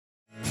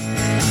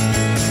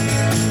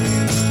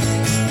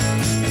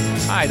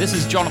Hi, this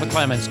is Jonathan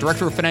Clements,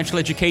 Director of Financial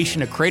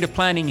Education at Creative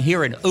Planning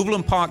here in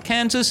Overland Park,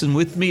 Kansas. And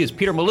with me is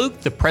Peter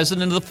Mallouk, the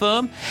president of the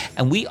firm.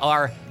 And we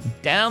are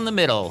down the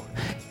middle.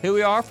 Here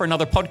we are for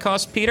another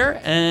podcast, Peter.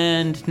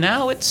 And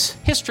now it's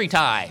history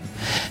time.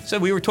 So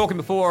we were talking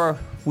before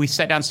we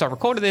sat down and started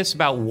recording this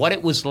about what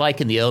it was like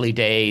in the early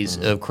days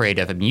of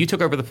Creative. I mean, you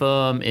took over the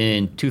firm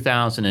in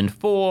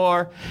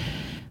 2004.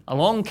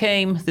 Along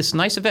came this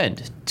nice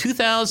event,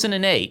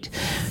 2008.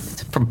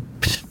 From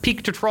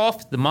peak to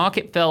trough, the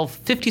market fell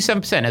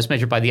 57% as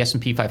measured by the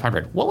S&P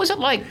 500. What was it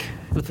like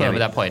for the firm at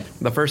that point?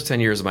 The first 10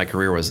 years of my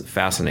career was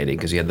fascinating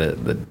because you had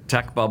the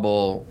tech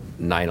bubble,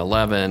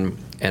 9/11,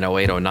 and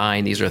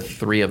 08-09. These are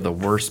three of the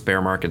worst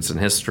bear markets in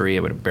history.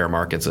 Bear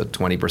markets at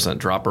 20%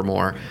 drop or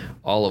more.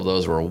 All of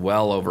those were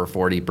well over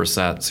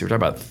 40%. So you're talking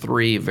about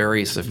three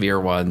very severe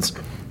ones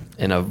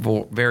in a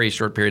very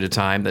short period of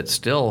time that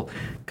still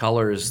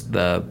colors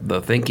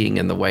the thinking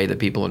and the way that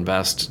people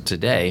invest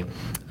today,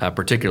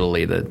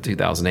 particularly the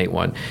 2008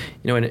 one.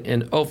 You know,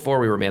 in 04,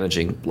 we were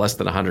managing less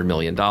than $100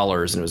 million,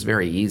 and it was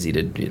very easy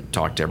to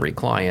talk to every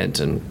client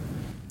and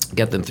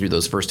get them through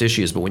those first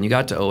issues. But when you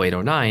got to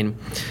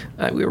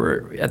 08-09, we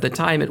were, at the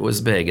time, it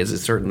was big. It's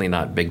certainly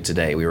not big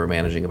today. We were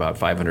managing about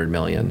 $500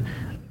 million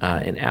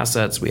in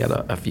assets. We had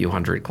a few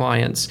hundred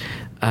clients.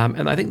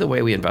 And I think the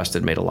way we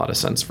invested made a lot of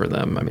sense for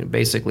them. I mean,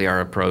 basically our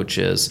approach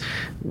is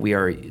we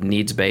are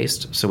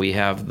needs-based. So we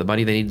have the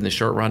money they need in the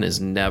short run is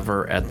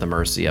never at the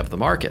mercy of the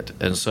market.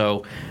 And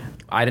so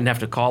I didn't have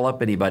to call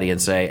up anybody and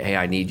say, hey,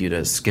 I need you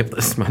to skip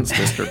this month's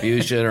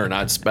distribution or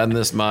not spend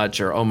this much,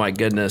 or, oh my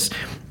goodness,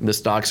 the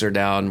stocks are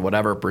down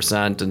whatever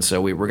percent, and so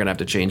we're going to have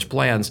to change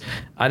plans.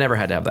 I never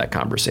had to have that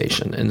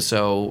conversation. And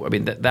so, I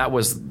mean, that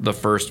was the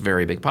first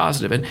very big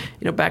positive. And,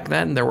 you know, back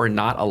then there were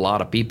not a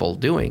lot of people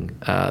doing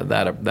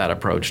that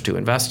approach to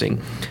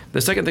investing.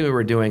 The second thing we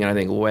were doing, and I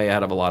think way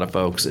ahead of a lot of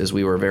folks, is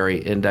we were very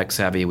index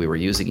heavy. We were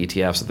using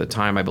ETFs at the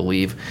time. I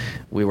believe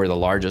we were the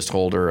largest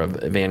holder of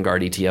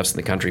Vanguard ETFs in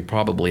the country,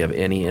 probably of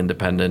any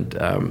independent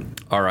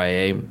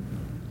RIA.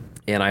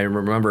 And I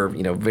remember,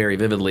 you know, very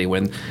vividly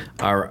when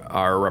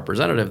our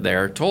representative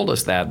there told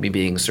us that, me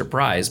being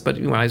surprised. But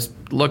when I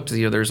looked,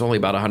 you know, there's only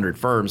about 100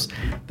 firms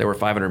that were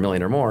 500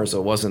 million or more, so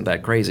it wasn't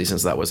that crazy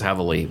since that was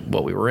heavily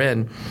what we were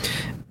in.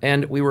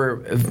 And we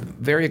were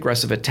very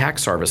aggressive at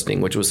tax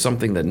harvesting, which was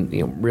something that,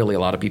 you know, really a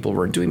lot of people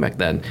weren't doing back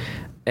then.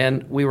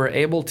 And we were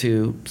able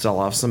to sell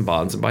off some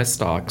bonds and buy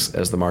stocks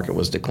as the market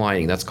was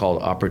declining. That's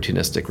called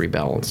opportunistic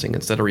rebalancing.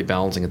 Instead of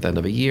rebalancing at the end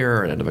of a year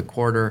or end of a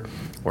quarter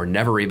or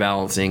never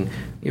rebalancing,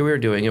 you know, we were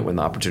doing it when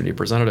the opportunity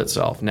presented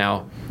itself.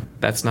 Now,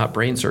 that's not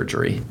brain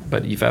surgery,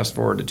 but you fast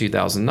forward to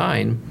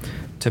 2009,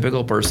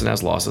 typical person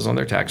has losses on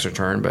their tax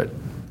return, but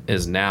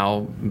is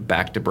now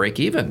back to break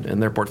even in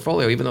their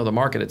portfolio, even though the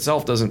market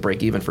itself doesn't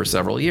break even for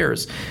several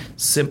years,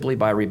 simply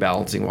by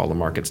rebalancing while the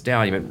market's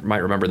down. You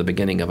might remember the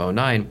beginning of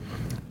 2009.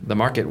 The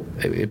market,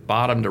 it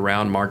bottomed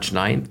around March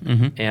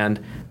 9th,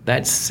 and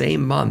that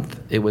same month,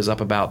 it was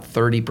up about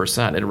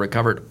 30%. It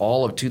recovered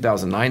all of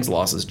 2009's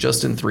losses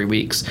just in 3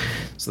 weeks.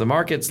 So the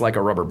market's like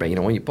a rubber band. You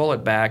know, when you pull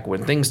it back,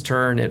 when things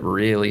turn, it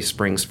really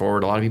springs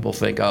forward. A lot of people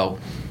think, oh,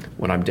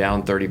 when I'm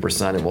down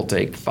 30%, it will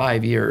take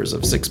 5 years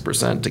of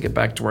 6% to get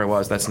back to where I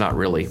was. That's not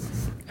really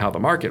how the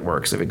market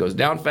works. If it goes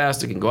down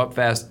fast, it can go up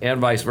fast,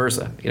 and vice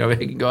versa. You know, if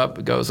it can go up,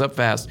 it goes up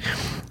fast,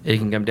 it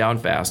can come down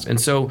fast.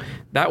 And so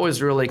that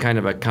was really kind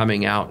of a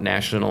coming out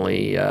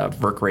nationally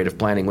for creative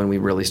planning when we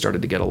really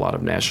started to get a lot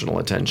of national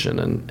attention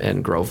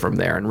and grow from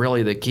there. And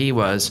really the key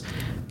was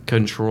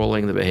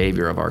controlling the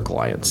behavior of our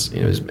clients.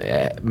 You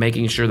know,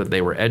 making sure that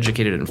they were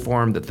educated and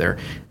informed, that their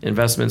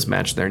investments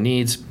matched their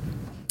needs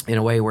in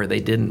a way where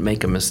they didn't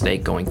make a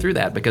mistake going through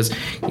that. Because,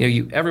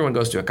 you know, everyone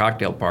goes to a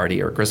cocktail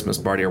party or a Christmas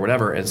party or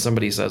whatever, and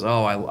somebody says,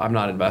 oh, I'm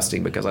not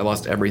investing because I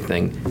lost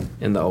everything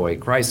in the 08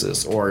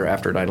 crisis or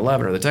after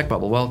 9/11 or the tech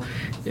bubble. Well,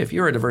 if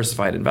you're a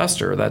diversified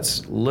investor,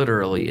 that's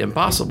literally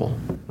impossible,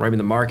 right? I mean,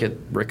 the market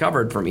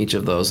recovered from each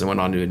of those and went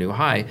on to a new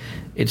high.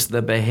 It's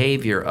the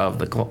behavior of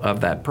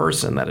that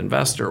person, that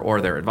investor,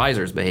 or their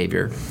advisor's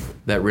behavior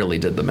that really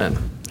did them in.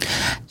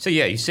 So,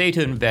 yeah, you say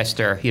to an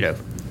investor, you know,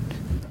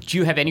 do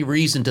you have any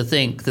reason to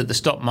think that the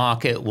stock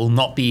market will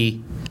not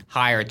be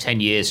higher 10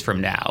 years from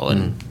now?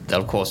 And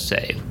they'll, of course,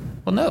 say,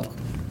 well, no.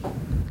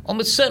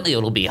 Almost certainly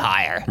it'll be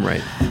higher.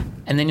 Right.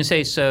 And then you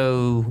say,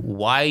 so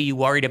why are you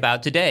worried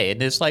about today?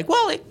 And it's like,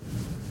 well,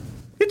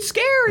 it's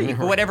scary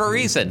for whatever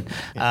reason.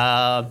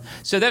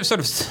 So that sort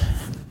of,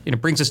 you know,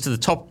 brings us to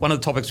one of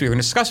the topics we were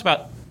going to discuss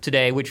about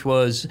today, which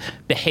was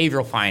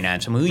behavioral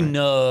finance. I mean, we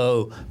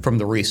know from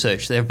the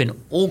research there have been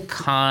all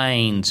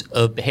kinds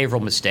of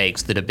behavioral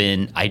mistakes that have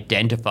been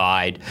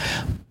identified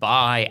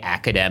by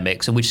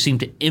academics and which seem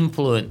to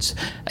influence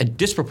a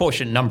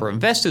disproportionate number of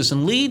investors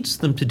and leads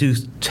them to do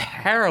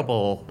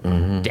terrible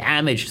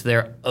damage to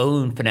their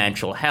own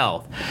financial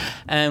health.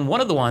 And one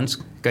of the ones,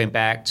 going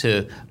back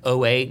to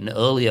 08 and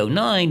early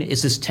 09,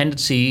 is this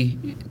tendency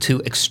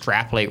to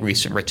extrapolate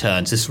recent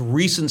returns, this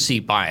recency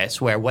bias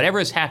where whatever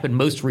has happened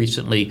most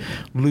recently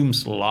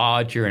looms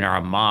larger in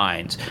our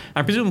minds.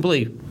 And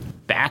presumably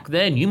back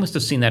then you must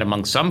have seen that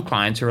among some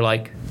clients who are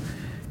like,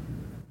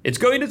 it's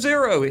going to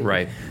zero.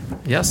 Right.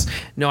 Yes.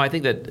 No, I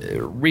think that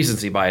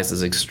recency bias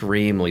is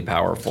extremely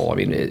powerful. I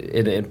mean,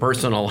 in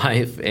personal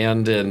life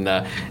and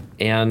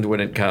and when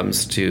it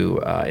comes to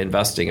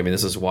investing. I mean,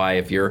 this is why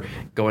if you're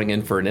going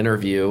in for an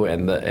interview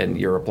and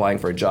you're applying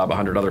for a job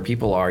 100 other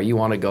people are, you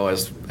want to go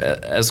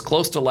as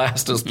close to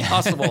last as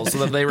possible so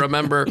that they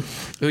remember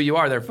who you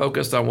are. They're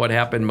focused on what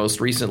happened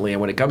most recently.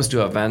 And when it comes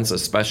to events,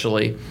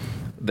 especially,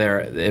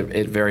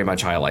 it very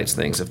much highlights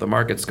things. If the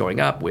market's going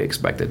up, we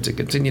expect it to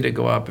continue to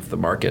go up. If the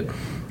market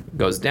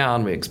goes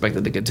down, we expect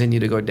it to continue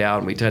to go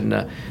down. We tend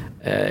to,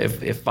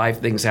 if 5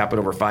 things happen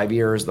over 5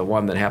 years, the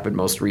one that happened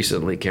most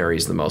recently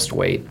carries the most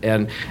weight.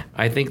 And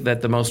I think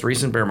that the most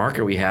recent bear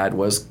market we had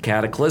was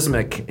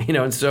cataclysmic,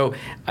 and so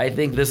I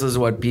think this is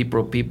what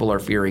people are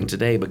fearing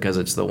today because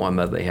it's the one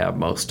that they have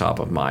most top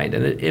of mind.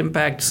 And it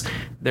impacts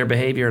their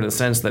behavior in the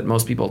sense that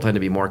most people tend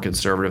to be more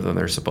conservative than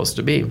they're supposed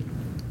to be.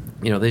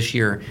 This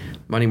year,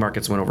 money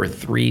markets went over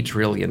 $3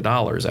 trillion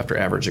after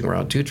averaging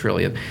around $2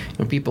 trillion.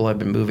 And people have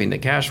been moving to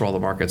cash while the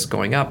market's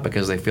going up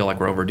because they feel like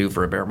we're overdue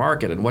for a bear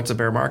market. And what's a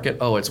bear market?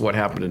 Oh, it's what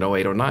happened in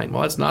 08, 09.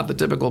 Well, it's not the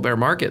typical bear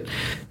market.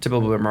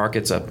 Typical bear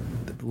market's a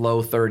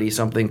low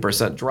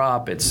 30-something%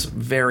 drop. It's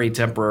very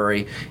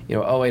temporary.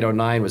 08,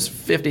 09 was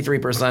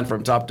 53%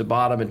 from top to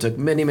bottom and took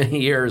many, many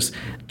years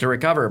to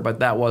recover. But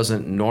that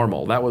wasn't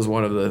normal. That was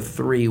one of the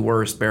 3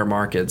 worst bear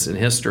markets in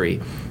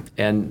history,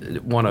 and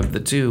one of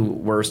the 2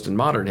 worst in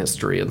modern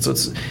history. And so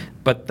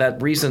but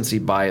that recency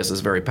bias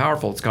is very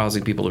powerful. It's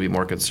causing people to be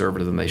more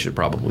conservative than they should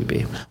probably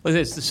be. Well,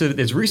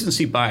 there's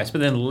recency bias,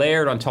 but then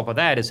layered on top of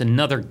that is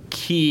another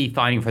key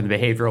finding from the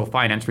behavioral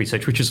finance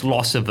research, which is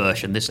loss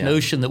aversion. This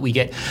notion that we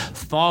get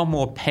far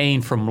more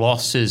pain from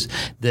losses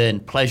than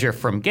pleasure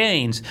from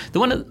gains.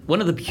 One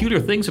of the peculiar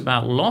things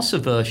about loss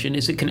aversion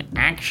is it can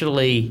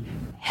actually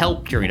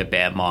help during a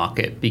bear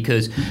market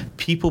because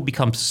people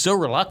become so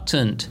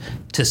reluctant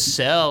to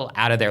sell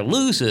out of their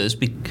losers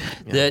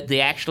that they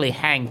actually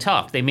hang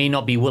tough. They may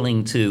not be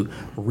willing to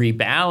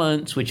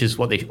rebalance, which is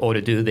what they ought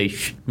to do. They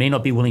may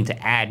not be willing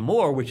to add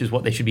more, which is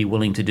what they should be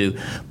willing to do.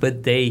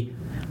 But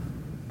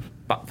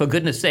for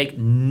goodness sake,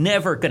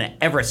 never going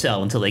to ever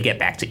sell until they get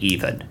back to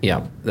even.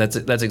 Yeah, that's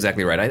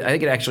exactly right. I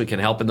think it actually can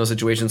help in those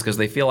situations because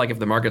they feel like if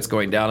the market's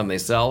going down and they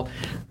sell,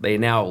 they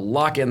now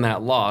lock in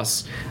that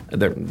loss.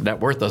 Their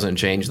net worth doesn't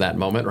change that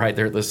moment, right?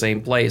 They're at the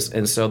same place.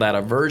 And so that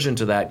aversion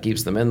to that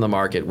keeps them in the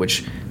market,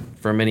 which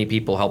for many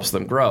people helps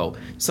them grow.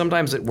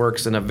 Sometimes it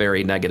works in a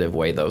very negative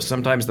way, though.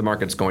 Sometimes the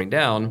market's going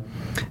down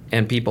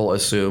and people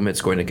assume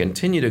it's going to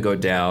continue to go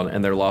down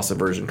and their loss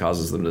aversion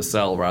causes them to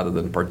sell rather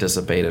than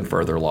participate in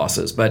further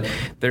losses. But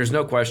there's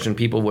no question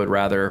people would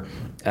rather,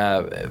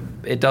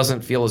 it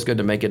doesn't feel as good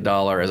to make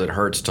 $1 as it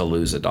hurts to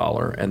lose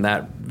 $1. And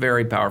that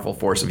very powerful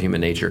force of human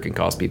nature can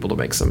cause people to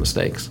make some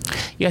mistakes.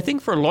 Yeah, I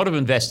think for a lot of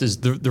investors,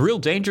 the real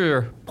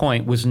danger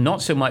point was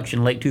not so much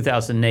in late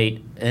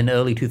 2008 and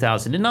early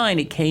 2009.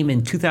 It came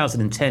in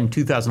 2010,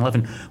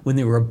 2011, when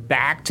they were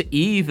back to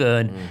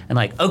even and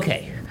like,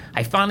 okay,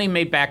 I finally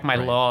made back my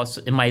loss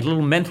in my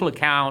little mental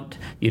account,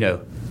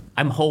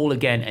 I'm whole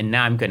again, and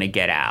now I'm going to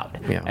get out.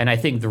 Yeah. And I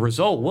think the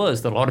result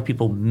was that a lot of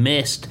people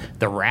missed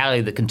the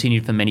rally that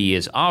continued for many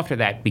years after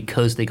that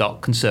because they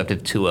got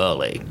conservative too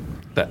early.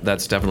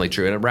 That's definitely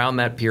true. And around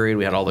that period,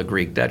 we had all the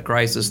Greek debt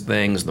crisis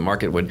things. The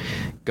market would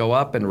go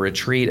up and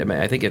retreat. I mean,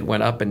 I think it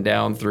went up and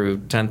down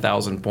through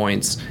 10,000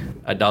 points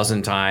a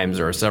dozen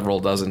times or several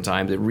dozen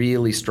times. It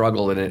really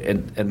struggled,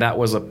 and that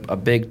was a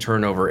big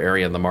turnover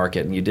area in the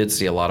market. And you did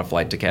see a lot of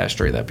flight to cash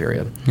during that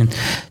period.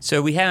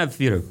 So we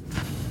have,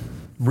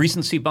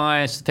 recency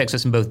bias affects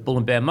us in both bull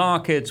and bear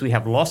markets. We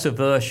have loss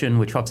aversion,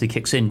 which obviously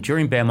kicks in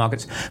during bear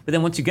markets. But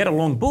then once you get a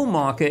long bull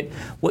market,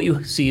 what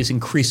you see is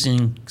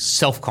increasing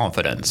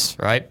self-confidence,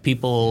 right?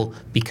 People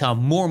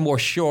become more and more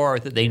sure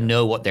that they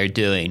know what they're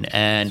doing.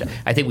 And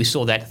I think we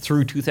saw that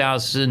through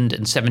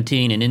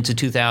 2017 and into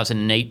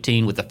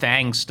 2018 with the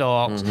FANG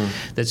stocks,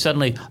 that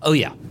suddenly,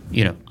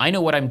 I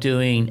know what I'm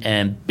doing,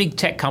 and big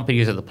tech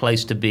companies are the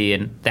place to be,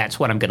 and that's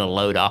what I'm going to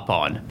load up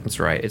on. That's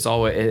right. It's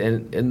always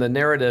in the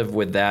narrative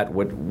with that,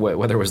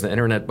 whether it was the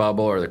internet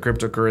bubble or the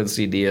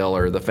cryptocurrency deal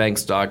or the FANG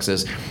stocks,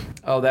 is,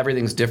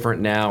 everything's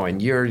different now,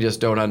 and you just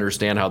don't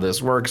understand how this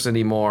works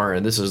anymore,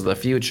 and this is the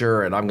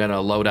future, and I'm going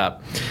to load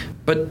up.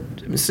 But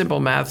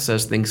simple math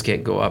says things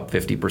can't go up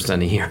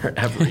 50% a year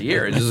every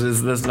year.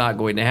 That's not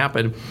going to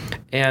happen.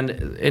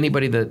 And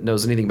anybody that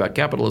knows anything about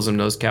capitalism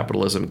knows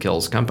capitalism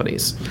kills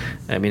companies.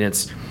 I mean,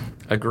 it's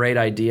a great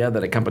idea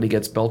that a company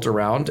gets built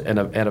around, and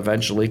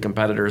eventually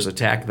competitors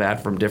attack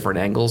that from different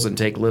angles and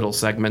take little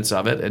segments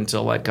of it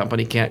until that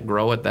company can't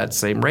grow at that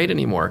same rate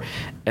anymore.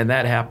 And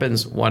that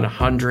happens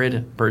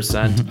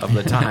 100% of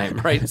the time,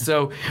 right?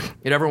 So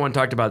everyone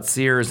talked about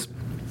Sears.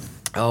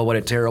 Oh, what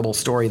a terrible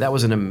story. That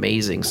was an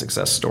amazing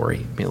success story.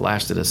 I mean, it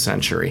lasted a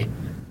century.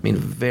 I mean,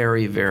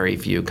 very, very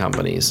few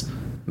companies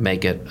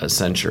make it a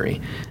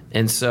century.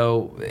 And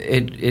so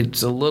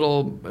it's a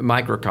little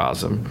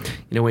microcosm.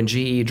 When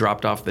GE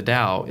dropped off the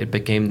Dow, it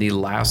became the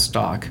last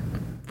stock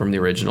from the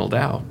original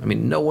Dow. I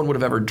mean, no one would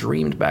have ever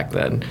dreamed back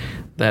then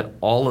that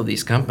all of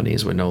these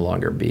companies would no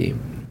longer be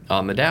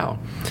on the Dow.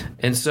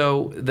 And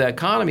so the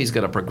economy is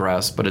going to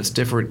progress, but it's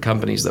different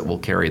companies that will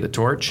carry the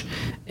torch.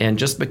 And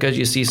just because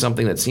you see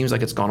something that seems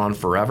like it's gone on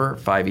forever,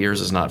 5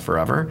 years is not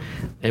forever,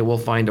 it will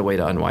find a way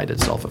to unwind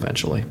itself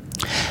eventually.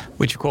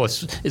 Which, of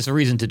course, is a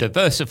reason to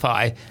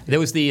diversify. There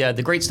was the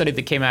great study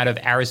that came out of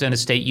Arizona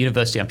State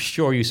University. I'm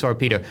sure you saw it,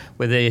 Peter,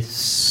 where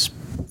this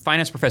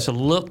finance professor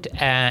looked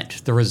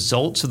at the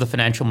results of the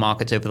financial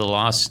markets over the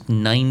last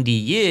 90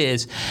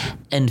 years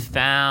and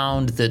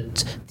found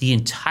that the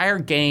entire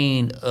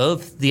gain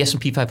of the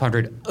S&P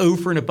 500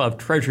 over and above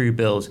Treasury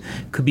bills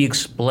could be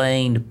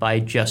explained by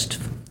just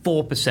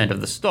 4%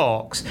 of the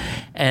stocks,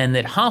 and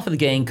that half of the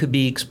gain could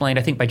be explained,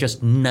 I think, by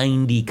just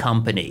 90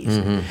 companies.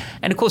 Mm-hmm.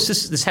 And of course,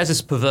 this has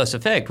this perverse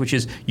effect, which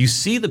is you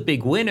see the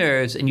big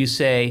winners and you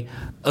say,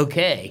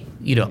 okay,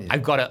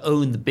 I've got to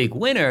own the big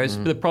winners.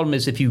 Mm-hmm. But the problem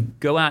is if you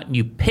go out and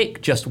you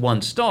pick just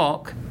one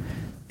stock,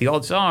 the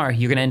odds are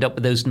you're going to end up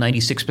with those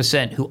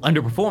 96% who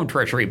underperform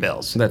Treasury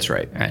bills. That's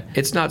right.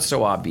 It's not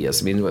so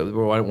obvious. I mean,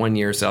 1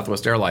 year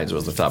Southwest Airlines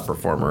was the top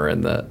performer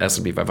in the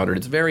S&P 500.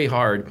 It's very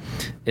hard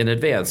in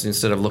advance.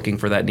 Instead of looking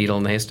for that needle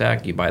in the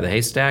haystack, you buy the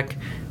haystack,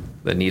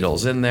 the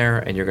needle's in there,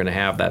 and you're going to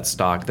have that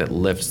stock that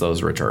lifts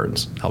those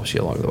returns, helps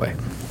you along the way.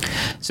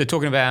 So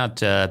talking about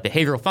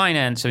behavioral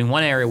finance, I mean,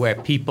 one area where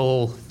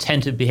people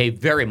tend to behave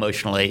very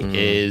emotionally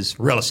is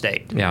real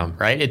estate. Yeah.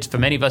 Right? It's for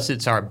many of us,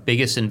 it's our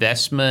biggest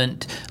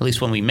investment, at least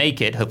when we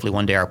make it. Hopefully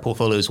one day our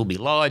portfolios will be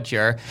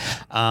larger.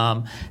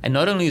 And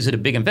not only is it a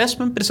big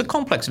investment, but it's a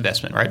complex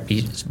investment, right?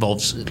 It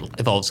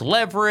involves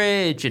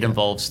leverage. It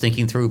involves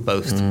thinking through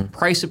both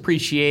price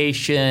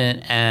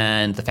appreciation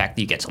and the fact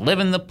that you get to live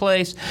in the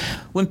place.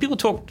 When you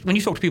talk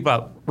to people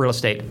about real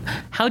estate,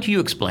 how do you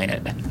explain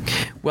it?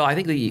 Well, I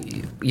think that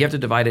you have to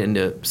divide it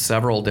into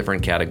several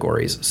different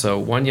categories. So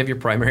one, you have your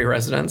primary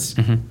residence.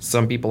 Mm-hmm.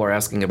 Some people are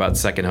asking about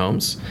second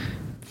homes.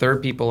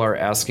 Third, people are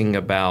asking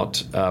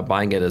about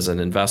buying it as an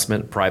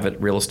investment, private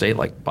real estate,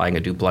 like buying a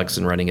duplex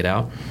and renting it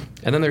out.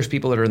 And then there's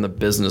people that are in the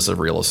business of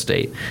real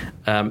estate.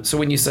 So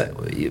when you say,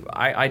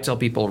 I tell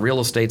people real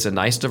estate's a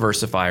nice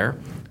diversifier,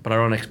 but I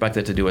don't expect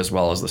it to do as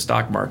well as the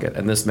stock market.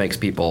 And this makes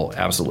people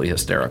absolutely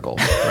hysterical,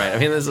 right? I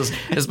mean, this is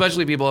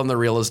especially people in the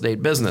real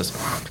estate business.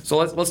 So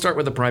let's start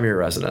with the primary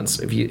residence.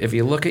 If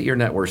you look at your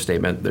net worth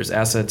statement, there's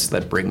assets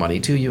that bring money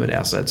to you and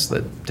assets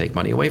that take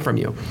money away from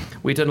you.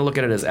 We tend to look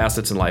at it as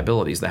assets and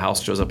liabilities. The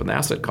house shows up in the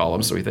asset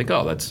column, so we think,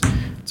 oh, it's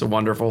a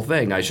wonderful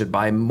thing. I should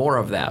buy more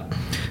of that.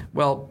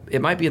 Well,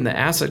 it might be in the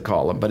asset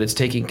column, but it's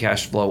taking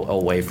cash flow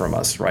away from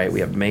us, right? We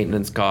have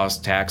maintenance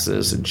costs,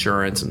 taxes,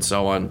 insurance, and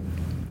so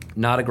on.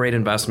 Not a great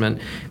investment.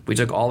 If we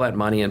took all that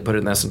money and put it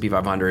in the S&P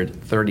 500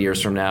 30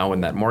 years from now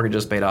when that mortgage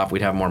is paid off,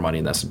 we'd have more money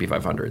in the S&P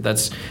 500.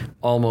 That's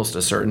almost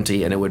a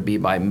certainty, and it would be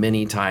by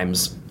many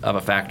times of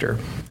a factor.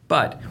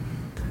 But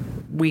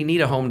we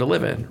need a home to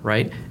live in,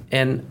 right?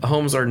 And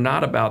homes are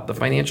not about the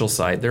financial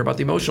side. They're about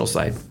the emotional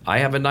side. I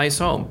have a nice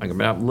home. I'm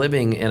not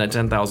living in a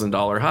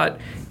 $10,000 hut,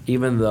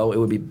 even though it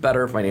would be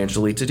better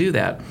financially to do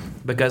that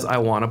because I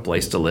want a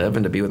place to live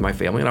and to be with my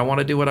family, and I want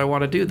to do what I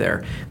want to do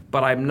there.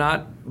 But I'm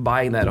not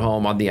buying that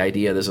home on the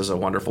idea this is a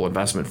wonderful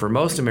investment. For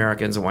most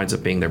Americans, it winds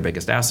up being their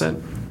biggest asset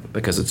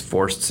because it's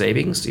forced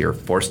savings. You're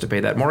forced to pay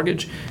that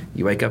mortgage.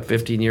 You wake up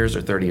 15 years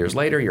or 30 years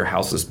later, your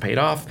house is paid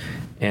off,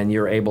 and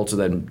you're able to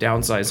then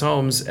downsize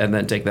homes and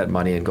then take that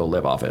money and go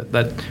live off it.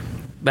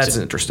 That's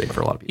interesting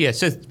for a lot of people. Yeah,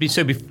 so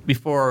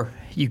before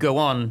you go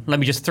on, let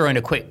me just throw in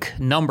a quick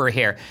number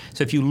here.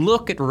 So if you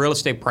look at real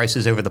estate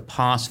prices over the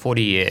past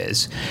 40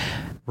 years,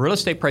 real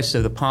estate prices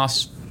over the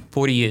past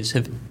 40 years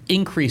have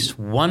increased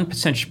 1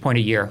 percentage point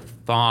a year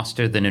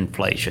faster than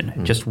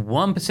inflation. Just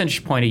 1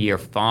 percentage point a year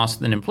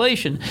faster than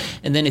inflation.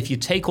 And then if you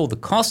take all the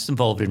costs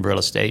involved in real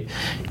estate,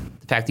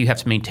 the fact that you have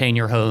to maintain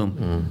your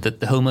home, the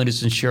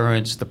homeowner's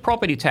insurance, the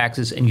property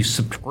taxes, and you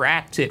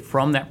subtract it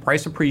from that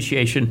price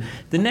appreciation,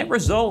 the net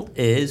result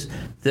is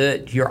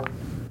that you're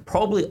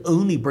probably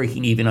only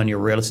breaking even on your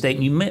real estate,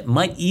 and you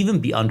might even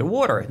be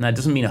underwater. And that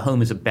doesn't mean a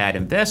home is a bad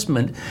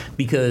investment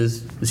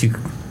because, as you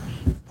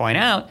point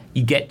out,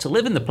 you get to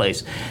live in the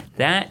place.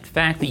 That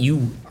fact that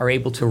you are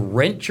able to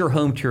rent your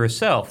home to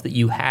yourself, that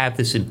you have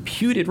this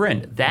imputed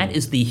rent, that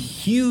is the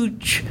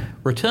huge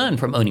return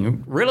from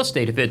owning real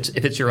estate. If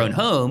it's your own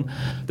home,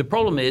 the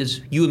problem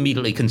is you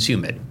immediately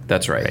consume it.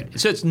 That's right.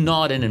 So it's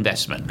not an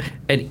investment.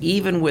 And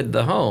even with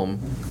the home,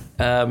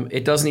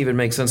 it doesn't even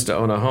make sense to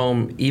own a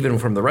home, even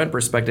from the rent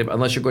perspective,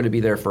 unless you're going to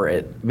be there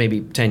for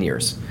maybe 10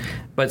 years.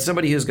 But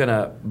somebody who's going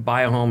to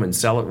buy a home and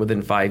sell it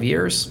within 5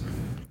 years,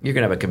 you're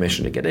going to have a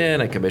commission to get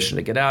in, a commission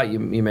to get out. You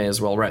may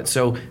as well rent.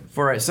 So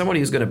for somebody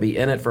who's going to be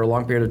in it for a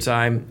long period of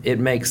time, it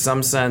makes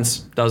some sense,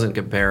 doesn't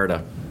compare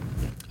to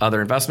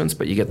other investments,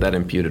 but you get that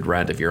imputed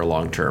rent if you're a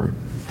long-term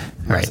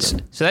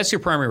resident. So that's your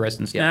primary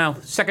residence. Yeah. Now,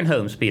 second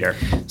homes, Peter.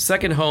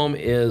 Second home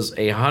is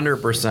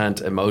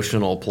 100%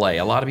 emotional play.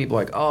 A lot of people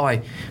are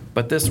like,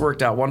 but this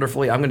worked out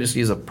wonderfully. I'm going to just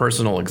use a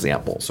personal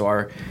example. So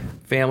our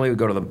family would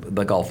go to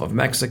the Gulf of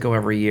Mexico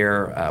every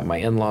year. My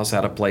in-laws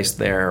had a place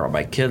there. Or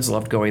my kids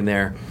loved going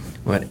there.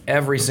 But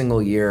every single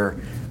year,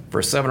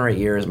 for 7 or 8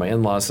 years, my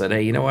in-laws said,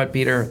 hey, you know what,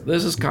 Peter,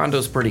 this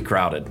condo's pretty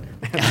crowded.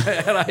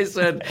 And I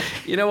said,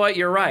 you know what,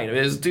 you're right.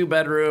 It's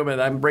 2-bedroom,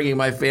 and I'm bringing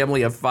my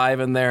family of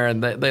 5 in there,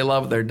 and they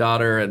love their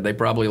daughter, and they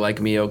probably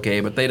like me okay,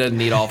 but they didn't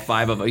need all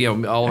 5 of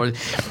them, all of it.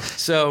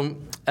 So...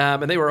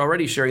 and they were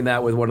already sharing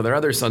that with one of their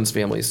other sons'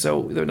 families.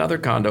 So another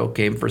condo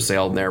came for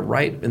sale in there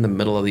right in the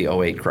middle of the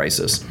 2008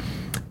 crisis.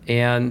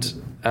 And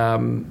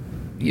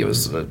it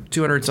was a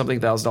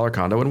 $200,000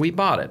 condo, and we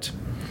bought it.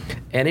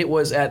 And it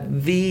was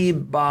at the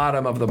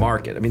bottom of the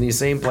market. I mean, these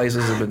same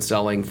places have been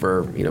selling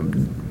for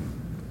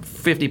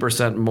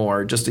 50%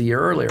 more just a year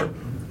earlier.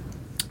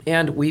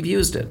 And we've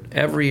used it.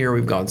 Every year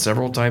we've gone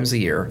several times a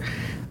year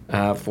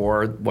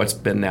for what's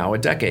been now a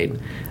decade.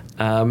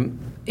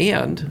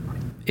 And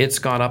it's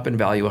gone up in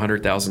value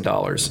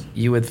 $100,000.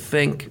 You would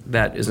think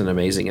that is an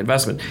amazing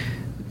investment.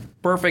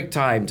 Perfect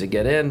time to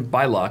get in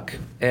by luck,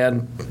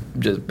 and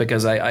just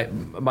because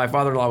my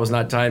father-in-law was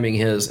not timing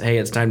his, hey,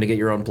 it's time to get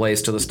your own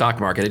place to the stock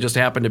market. It just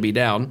happened to be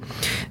down,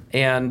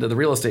 and the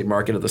real estate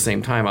market at the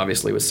same time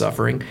obviously was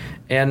suffering.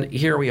 And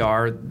here we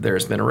are,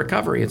 there's been a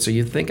recovery. And so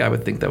I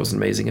would think that was an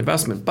amazing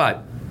investment.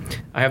 But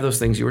I have those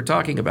things you were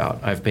talking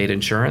about. I've paid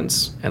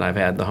insurance, and I've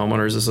had the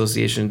homeowners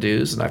association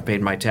dues, and I've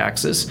paid my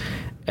taxes.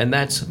 And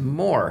that's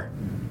more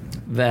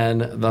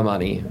than the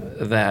money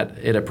that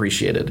it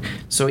appreciated.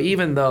 So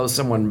even though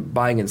someone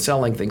buying and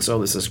selling thinks, oh,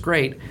 this is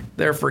great,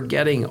 they're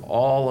forgetting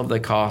all of the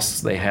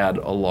costs they had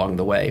along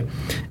the way.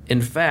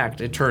 In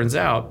fact, it turns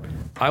out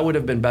I would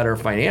have been better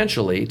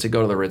financially to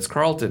go to the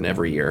Ritz-Carlton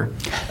every year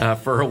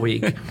for a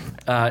week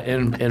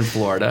in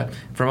Florida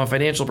from a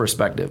financial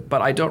perspective.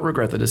 But I don't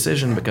regret the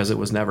decision because it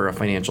was never a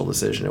financial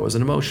decision. It was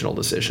an emotional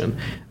decision.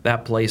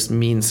 That place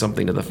means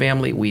something to the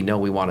family. We know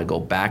we want to go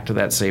back to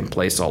that same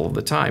place all of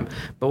the time.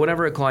 But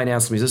whenever a client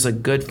asks me, is this a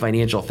good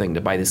financial thing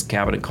to buy this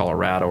cabin in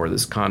Colorado or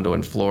this condo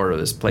in Florida or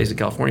this place in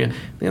California?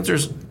 The answer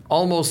is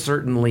almost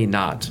certainly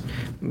not.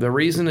 The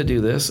reason to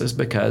do this is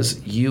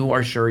because you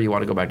are sure you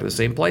want to go back to the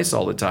same place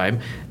all the time,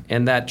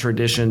 and that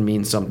tradition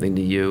means something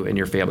to you and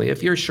your family.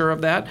 If you're sure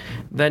of that,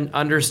 then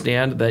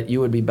understand that you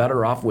would be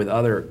better off with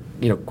other,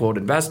 quote,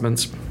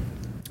 investments.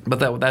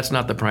 But that's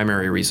not the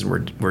primary reason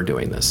we're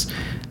doing this.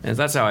 And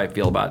that's how I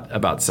feel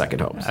about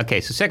second homes.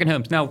 Okay, so second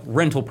homes, now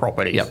rental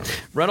properties. Yep.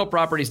 Rental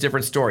properties,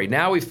 different story.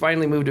 Now we've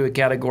finally moved to a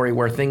category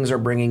where things are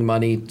bringing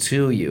money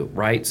to you,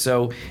 right?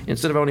 So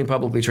instead of owning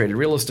publicly traded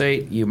real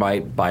estate, you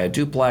might buy a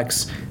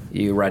duplex,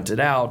 you rent it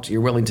out,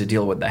 you're willing to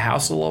deal with the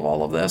hassle of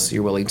all of this,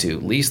 you're willing to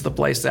lease the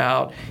place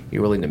out,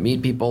 you're willing to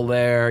meet people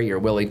there, you're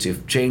willing to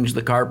change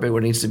the carpet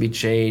when it needs to be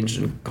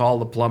changed and call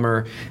the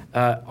plumber.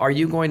 Are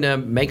you going to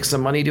make some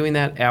money doing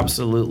that?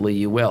 Absolutely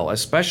you will,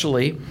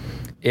 especially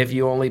if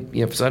you only,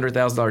 if it's a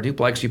 $100,000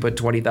 duplex, you put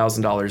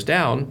 $20,000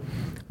 down.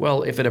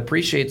 Well, if it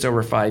appreciates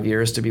over 5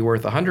 years to be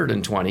worth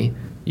 $120,000,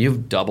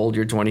 you've doubled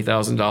your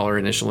 $20,000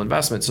 initial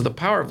investment. So the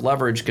power of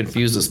leverage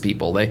confuses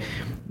people.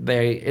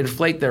 They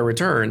inflate their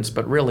returns,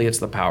 but really it's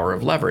the power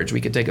of leverage.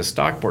 We could take a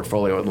stock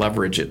portfolio and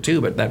leverage it too,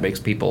 but that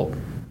makes people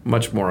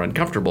much more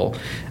uncomfortable.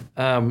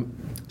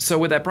 So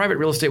with that private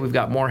real estate, we've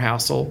got more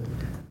hassle,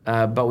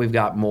 but we've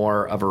got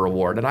more of a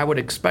reward. And I would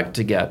expect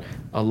to get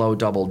a low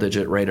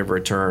double-digit rate of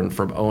return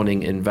from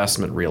owning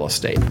investment real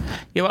estate.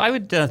 Yeah, well, I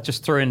would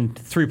just throw in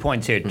 3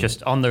 points here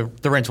just on the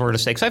rental real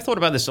estate, because I've thought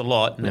about this a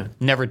lot and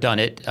never done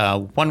it.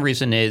 One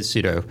reason is,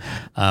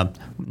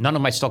 none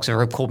of my stocks have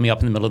ever called me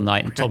up in the middle of the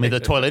night and told me the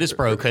toilet is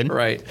broken.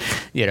 Right.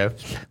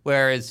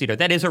 Whereas,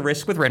 that is a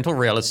risk with rental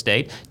real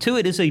estate. 2,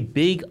 it is a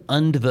big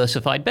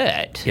undiversified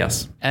bet.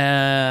 Yes.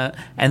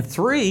 And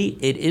 3,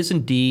 it is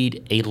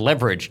indeed a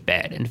leveraged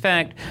bet. In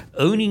fact,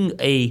 owning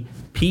a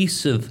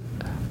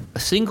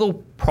single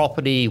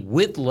property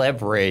with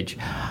leverage,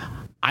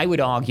 I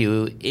would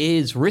argue,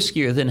 is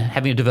riskier than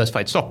having a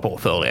diversified stock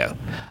portfolio.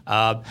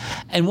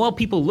 And while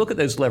people look at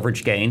those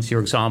leverage gains, for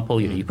example,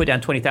 you put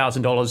down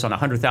 $20,000 on a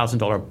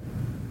 $100,000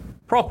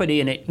 property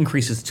and it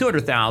increases to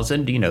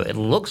 $200,000, it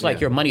looks like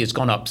your money has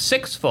gone up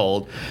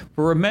sixfold.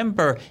 But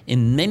remember,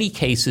 in many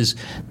cases,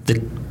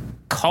 the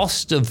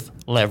cost of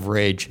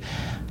leverage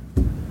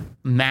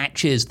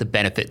matches the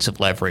benefits of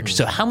leverage.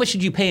 So how much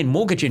did you pay in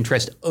mortgage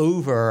interest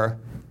over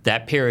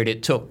that period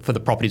it took for the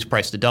property's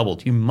price to double?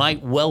 You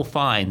might well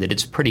find that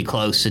it's pretty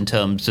close in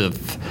terms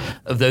of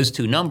those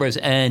two numbers,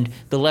 and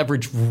the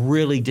leverage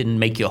really didn't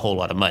make you a whole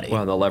lot of money.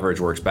 Well, the leverage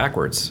works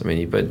backwards. I mean,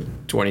 you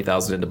put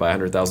 $20,000 in to buy a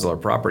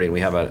 $100,000 property, and we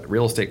have a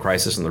real estate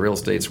crisis, and the real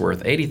estate's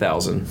worth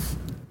 $80,000.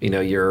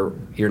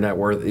 Your net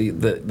worth,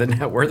 the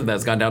net worth of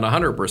that's gone down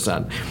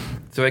 100%.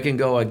 So it can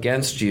go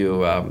against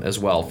you as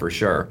well, for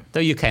sure. Though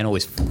you can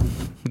always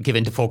give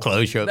into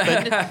foreclosure,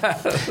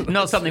 but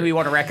not something we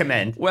want to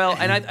recommend. Well,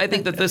 and I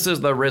think that this is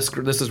the risk.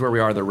 This is where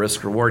we are, the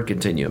risk-reward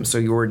continuum. So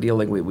you were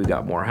dealing with, we've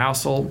got more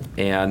hassle,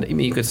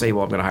 and you could say,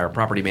 well, I'm going to hire a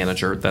property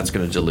manager. That's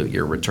going to dilute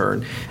your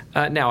return.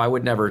 Now, I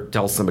would never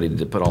tell somebody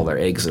to put all their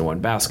eggs in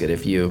one basket.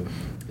 If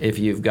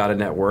you've got a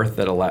net worth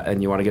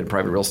and you want to get in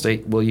private real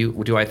estate,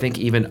 do I think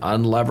even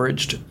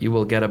unleveraged you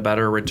will get a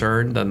better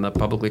return than the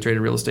publicly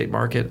traded real estate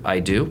market? I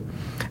do.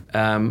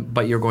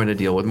 But you're going to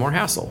deal with more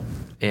hassle.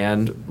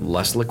 and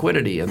less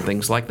liquidity and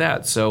things like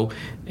that. So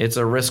it's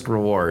a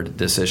risk-reward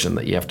decision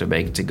that you have to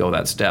make to go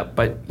that step.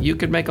 But you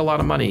could make a lot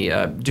of money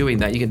doing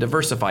that. You can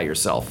diversify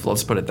yourself,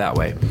 let's put it that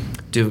way,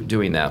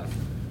 doing that.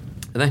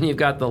 And then you've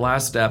got the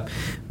last step,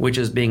 which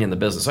is being in the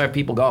business. I have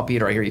people go, oh,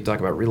 Peter, I hear you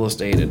talk about real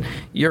estate, and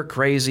you're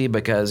crazy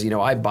because,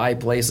 I buy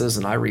places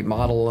and I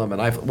remodel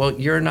them. Well,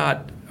 you're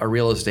not a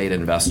real estate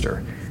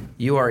investor.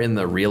 You are in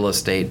the real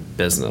estate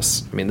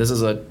business. I mean, this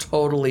is a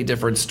totally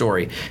different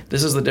story.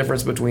 This is the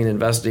difference between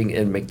investing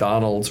in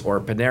McDonald's or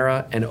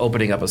Panera and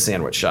opening up a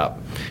sandwich shop,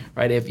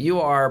 right? If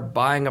you are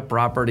buying a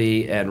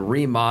property and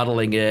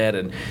remodeling it,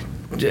 and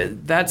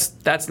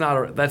that's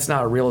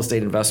not a real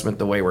estate investment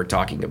the way we're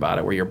talking about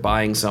it, where you're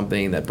buying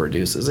something that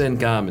produces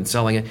income and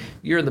selling it.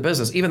 You're in the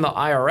business. Even the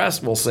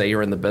IRS will say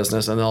you're in the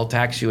business, and they'll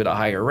tax you at a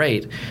higher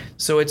rate.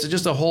 So it's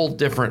just a whole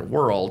different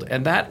world,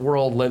 and that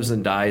world lives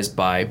and dies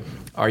by,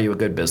 are you a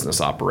good business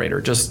operator?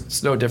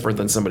 It's no different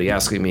than somebody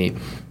asking me,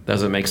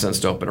 does it make sense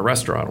to open a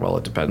restaurant? Well,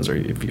 it depends.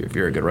 If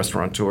you're a good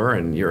restaurateur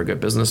and you're a good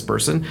business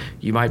person,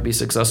 you might be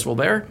successful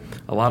there.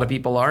 A lot of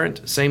people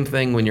aren't. Same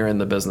thing when you're in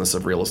the business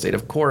of real estate.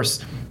 Of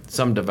course,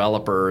 some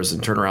developers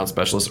and turnaround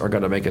specialists are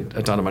going to make a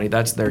ton of money.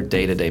 That's their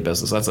day-to-day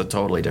business. That's a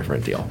totally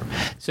different deal.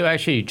 So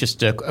actually,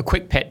 just a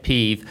quick pet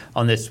peeve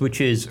on this,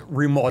 which is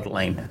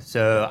remodeling.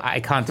 So I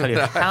can't tell you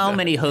how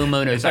many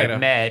homeowners I've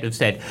met who've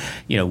said,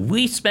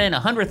 we spent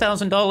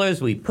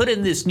 $100,000, we put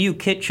in this new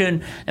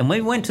kitchen, and when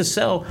we went to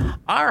sell,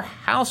 our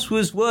house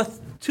was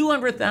worth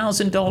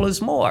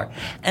 $200,000 more.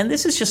 And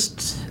this is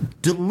just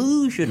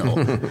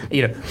delusional.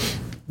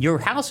 Your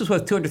house is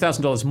worth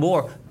 $200,000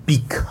 more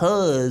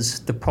because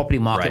the property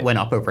market went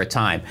up over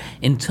time.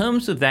 In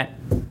terms of that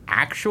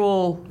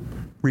actual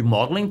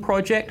remodeling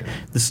project,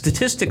 the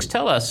statistics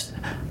tell us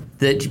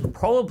that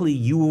probably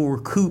you will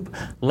recoup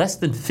less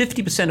than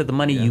 50% of the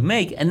money you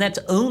make, and that's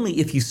only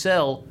if you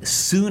sell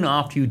soon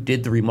after you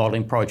did the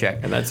remodeling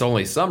project. And that's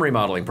only some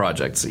remodeling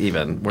projects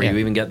even, where you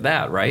even get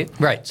that, right?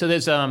 Right. So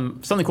there's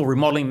something called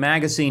Remodeling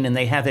Magazine, and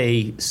they have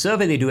a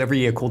survey they do every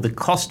year called the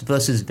Cost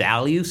versus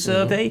Value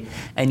Survey,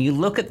 and you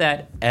look at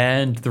that,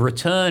 and the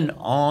return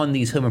on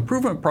these home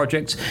improvement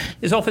projects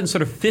is often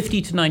sort of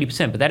 50 to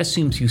 90%, but that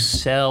assumes you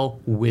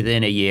sell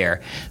within a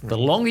year. The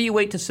longer you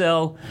wait to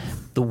sell,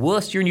 the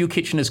worse your new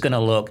kitchen is going to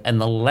look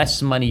and the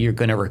less money you're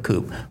going to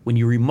recoup. When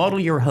you remodel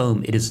your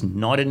home, it is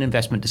not an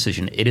investment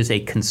decision. It is a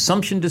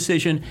consumption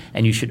decision,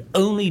 and you should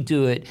only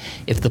do it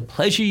if the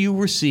pleasure you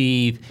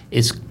receive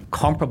is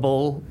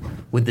comparable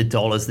with the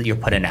dollars that you're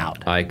putting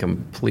out. I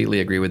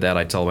completely agree with that.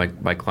 I tell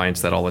my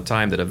clients that all the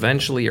time, that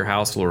eventually your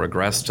house will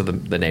regress to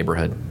the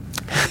neighborhood,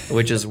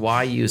 which is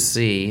why you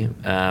see,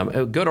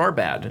 good or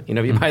bad,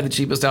 if you buy the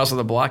cheapest house on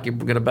the block, you're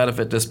going to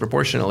benefit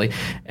disproportionately.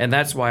 And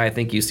that's why I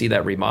think you see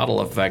that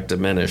remodel effect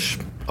diminish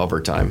over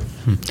time.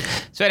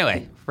 So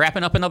anyway,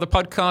 wrapping up another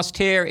podcast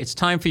here, it's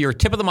time for your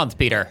tip of the month,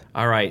 Peter.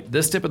 All right.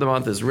 This tip of the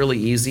month is really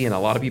easy, and a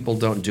lot of people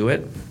don't do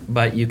it,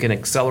 but you can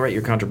accelerate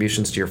your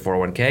contributions to your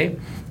 401k.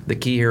 The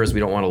key here is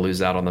we don't want to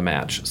lose out on the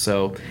match.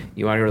 So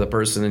you want to go to the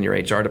person in your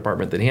HR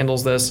department that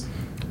handles this.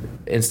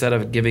 Instead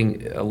of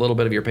giving a little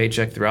bit of your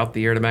paycheck throughout the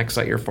year to max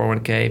out your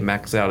 401k,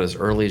 max out as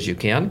early as you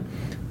can,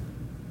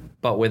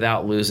 but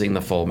without losing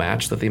the full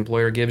match that the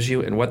employer gives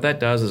you. And what that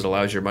does is it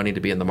allows your money to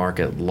be in the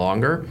market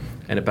longer,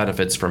 and it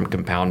benefits from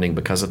compounding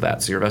because of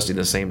that. So you're investing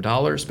the same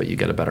dollars, but you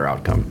get a better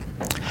outcome.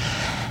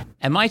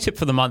 And my tip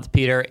for the month,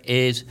 Peter,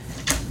 is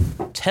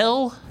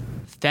tell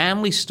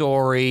family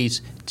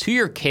stories to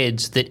your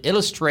kids that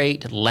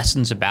illustrate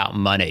lessons about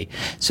money.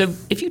 So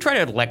if you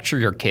try to lecture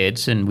your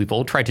kids, and we've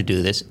all tried to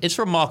do this, it's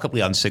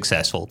remarkably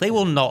unsuccessful. They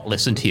will not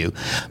listen to you.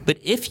 But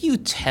if you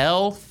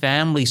tell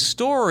family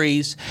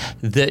stories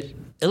that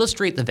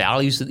illustrate the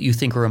values that you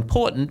think are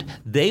important,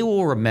 they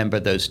will remember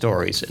those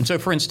stories. And so,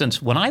 for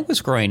instance, when I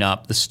was growing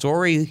up, the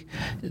story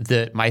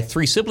that my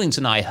three siblings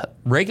and I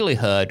regularly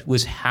heard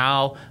was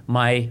how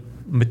my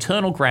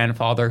maternal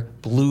grandfather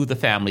blew the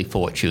family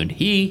fortune.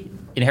 He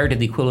inherited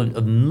the equivalent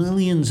of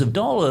millions of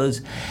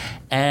dollars,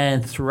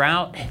 and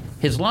throughout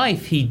his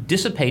life, he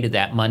dissipated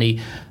that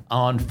money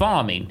on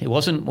farming. It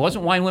wasn't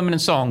wine, women,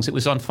 and songs. It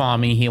was on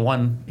farming.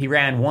 He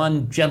ran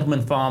one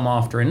gentleman farm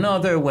after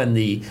another. When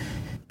the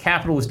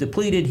capital was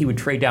depleted, he would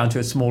trade down to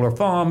a smaller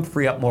farm,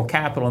 free up more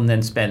capital, and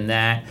then spend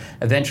that.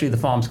 Eventually, the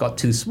farms got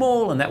too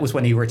small, and that was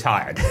when he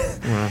retired.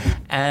 Wow.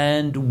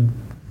 And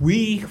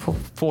we,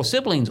 four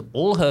siblings,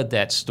 all heard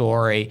that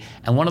story,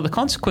 and one of the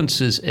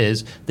consequences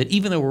is that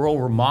even though we're all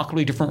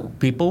remarkably different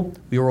people,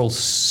 we were all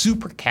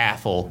super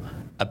careful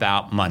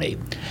about money.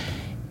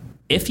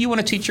 If you want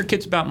to teach your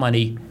kids about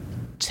money,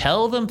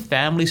 tell them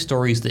family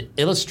stories that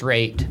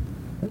illustrate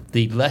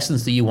the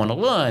lessons that you want to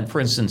learn. For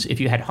instance,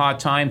 if you had hard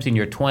times in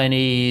your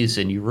 20s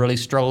and you really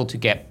struggled to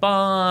get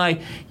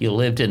by, you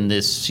lived in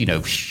this,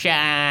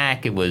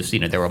 shack, it was,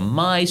 there were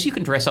mice, you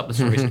can dress up the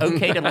story. It's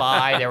okay to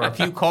lie, there were a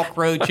few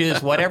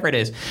cockroaches, whatever it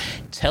is.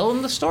 Tell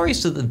them the story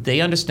so that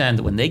they understand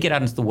that when they get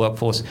out into the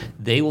workforce,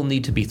 they will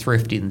need to be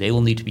thrifty and they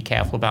will need to be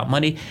careful about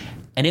money,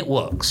 and it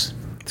works.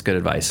 It's good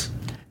advice.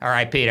 All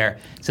right, Peter.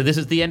 So this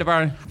is the end of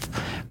our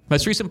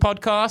most recent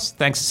podcast.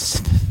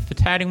 Thanks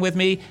for chatting with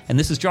me. And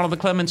this is Jonathan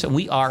Clements, and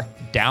we are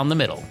Down the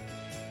Middle.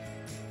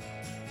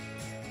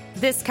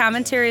 This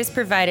commentary is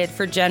provided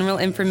for general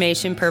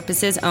information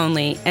purposes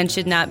only and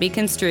should not be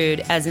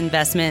construed as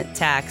investment,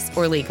 tax,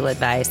 or legal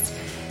advice.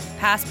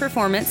 Past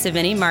performance of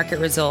any market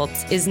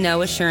results is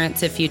no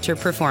assurance of future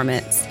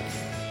performance.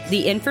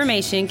 The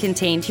information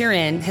contained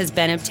herein has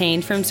been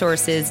obtained from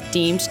sources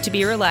deemed to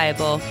be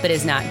reliable but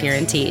is not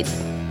guaranteed.